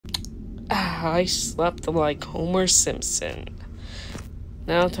I slept like Homer Simpson.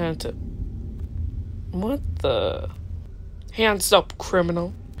 Now time to... What the... Hands up,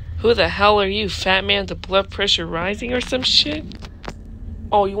 criminal. Who the hell are you, fat man? The blood pressure rising or some shit?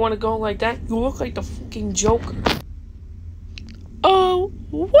 Oh, you wanna go like that? You look like the fucking Joker. Oh,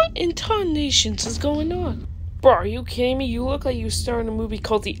 what in tarnations is going on? Bro, are you kidding me? You look like you star in a movie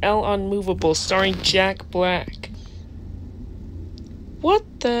called The L Unmovable, starring Jack Black.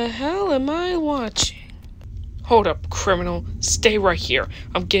 What the hell am I watching? Hold up, criminal. Stay right here.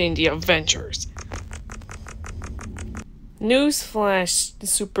 I'm getting the Avengers. Newsflash,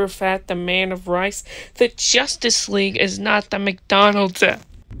 Superfat, the man of rice. The Justice League is not the McDonald's.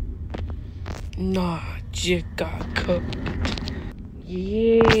 Nah, you got cooked.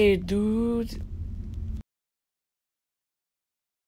 Yeah, dude.